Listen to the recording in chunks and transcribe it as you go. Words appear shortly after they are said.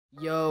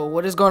Yo,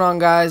 what is going on,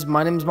 guys?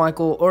 My name is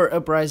Michael, or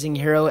Uprising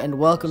Hero, and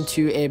welcome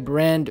to a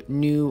brand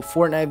new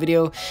Fortnite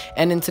video.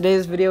 And in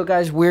today's video,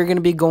 guys, we're going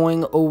to be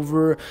going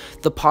over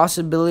the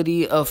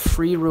possibility of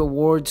free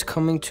rewards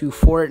coming to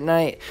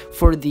Fortnite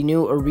for the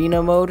new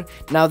arena mode.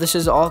 Now, this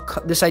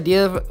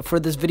idea for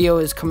this video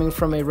is coming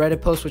from a Reddit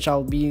post, which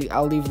I'll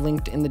leave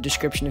linked in the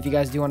description if you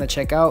guys do want to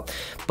check out.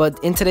 But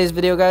in today's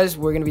video, guys,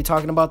 we're going to be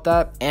talking about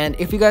that. And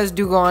if you guys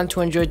do go on to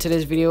enjoy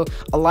today's video,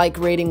 a like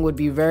rating would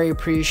be very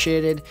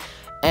appreciated.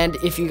 And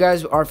if you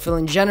guys are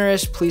feeling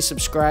generous, please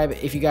subscribe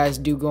if you guys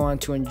do go on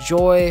to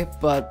enjoy.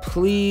 But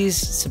please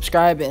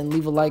subscribe and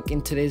leave a like in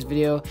today's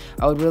video.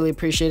 I would really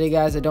appreciate it,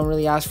 guys. I don't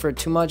really ask for it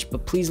too much,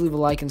 but please leave a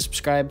like and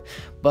subscribe.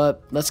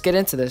 But let's get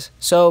into this.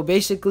 So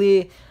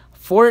basically,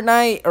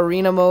 Fortnite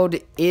arena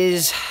mode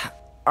is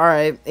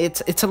alright.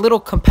 It's a little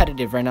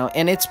competitive right now,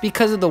 and it's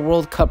because of the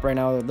World Cup right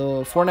now.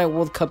 The Fortnite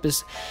World Cup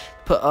is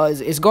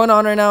going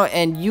on right now,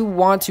 and you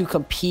want to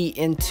compete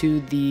into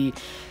the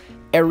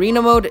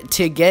arena mode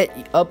to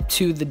get up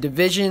to the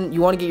division. You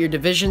want to get your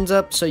divisions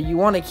up, so you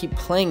want to keep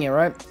playing it,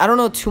 right? I don't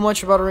know too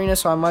much about arena,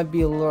 so I might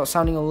be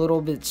sounding a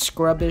little bit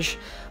scrubbish,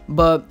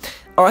 but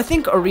I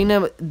think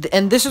arena,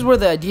 and this is where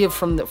the idea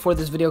for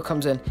this video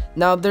comes in.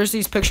 Now, there's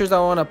these pictures I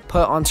want to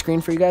put on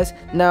screen for you guys.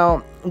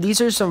 Now,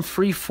 these are some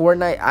free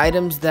Fortnite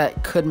items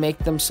that could make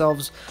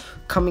themselves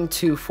coming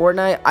to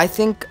Fortnite. I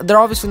think they're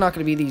obviously not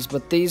going to be these,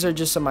 but these are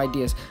just some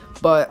ideas.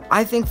 But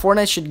I think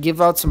Fortnite should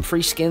give out some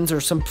free skins, or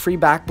some free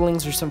back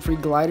blings, or some free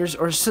gliders,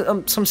 or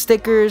some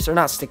stickers, or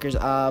not stickers,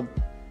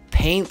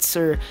 paints,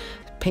 or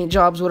paint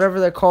jobs,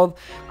 whatever they're called.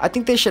 I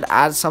think they should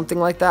add something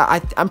like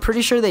that. I'm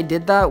pretty sure they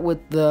did that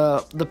with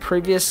the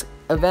previous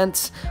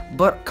events.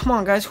 But come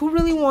on, guys, who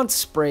really wants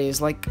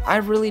sprays? Like, I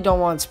really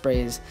don't want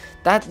sprays.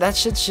 That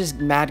shit's just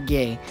mad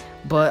gay.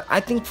 But I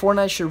think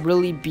Fortnite should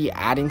really be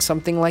adding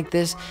something like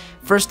this.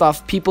 First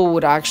off, people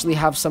would actually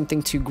have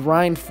something to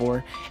grind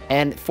for,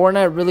 and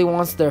Fortnite really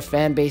wants their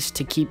fan base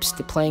to keep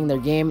playing their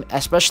game,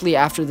 especially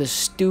after the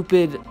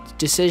stupid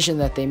decision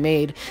that they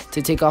made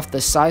to take off the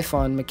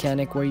siphon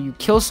mechanic, where you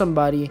kill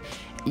somebody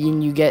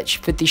and you get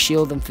 50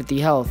 shield and 50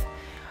 health.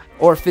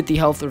 Or 50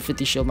 health or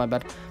 50 shield, my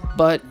bad.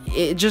 But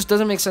it just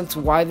doesn't make sense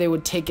why they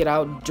would take it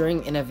out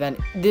during an event.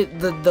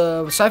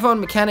 The siphon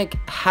mechanic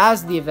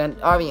has the event.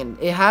 I mean,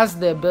 it has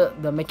the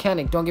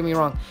mechanic. Don't get me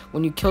wrong.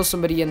 When you kill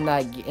somebody in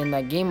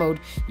that game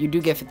mode, you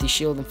do get 50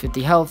 shield and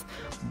 50 health.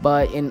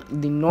 But in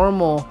the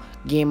normal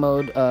game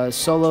mode,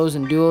 solos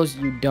and duos,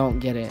 you don't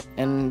get it.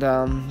 And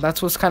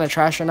that's what's kind of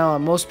trash right now.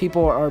 And most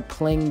people are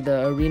playing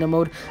the arena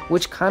mode,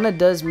 which kind of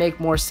does make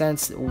more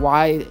sense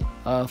why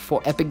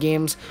for Epic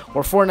Games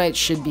or Fortnite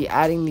should be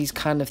adding these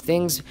kind of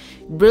things.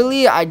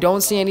 Really, I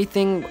don't see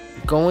anything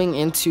going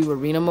into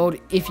arena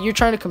mode. If you're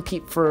trying to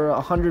compete for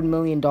 $100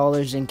 million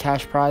in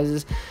cash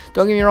prizes,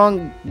 don't get me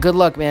wrong, good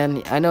luck,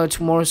 man. I know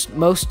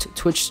most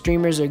Twitch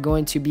streamers are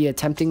going to be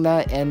attempting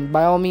that, and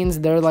by all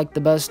means, they're like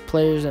the best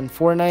players in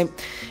Fortnite.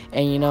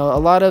 And you know, a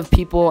lot of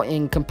people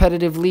in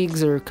competitive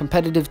leagues or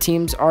competitive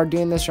teams are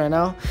doing this right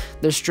now.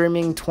 They're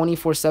streaming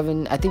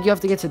 24/7. I think you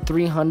have to get to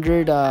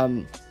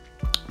 300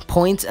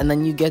 points, and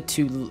then you get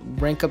to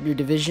rank up your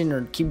division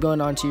or keep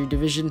going on to your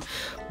division.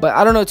 But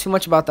I don't know too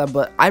much about that,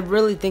 but I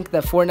really think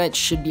that Fortnite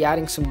should be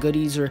adding some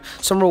goodies or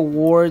some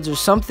rewards or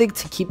something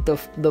to keep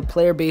the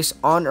player base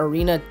on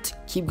arena to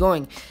keep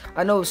going.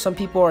 I know some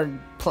people are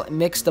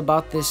mixed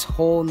about this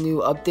whole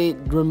new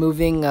update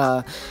removing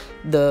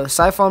the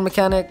siphon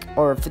mechanic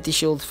or 50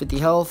 shield 50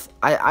 health.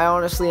 I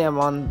honestly am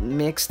on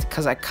mixed,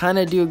 because I kind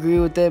of do agree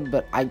with it,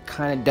 but I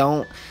kind of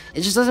don't.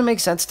 It just doesn't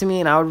make sense to me,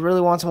 and I would really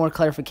want some more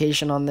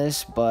clarification on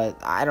this, but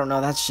I don't know,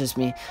 that's just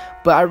me.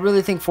 But I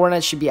really think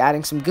Fortnite should be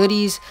adding some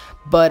goodies.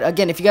 But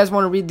again, if you guys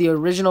want to read the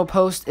original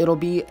post, there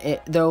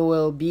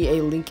will be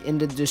a link in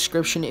the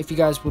description if you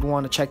guys would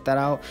want to check that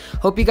out.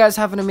 Hope you guys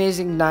have an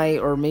amazing night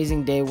or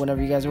amazing day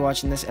whenever you guys are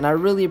watching this, and I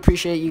really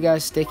appreciate you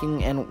guys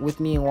sticking with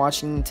me and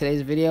watching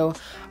today's video.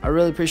 I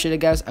really appreciate it,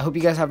 guys. I hope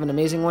you guys have an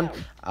amazing one.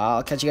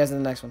 I'll catch you guys in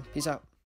the next one. Peace out.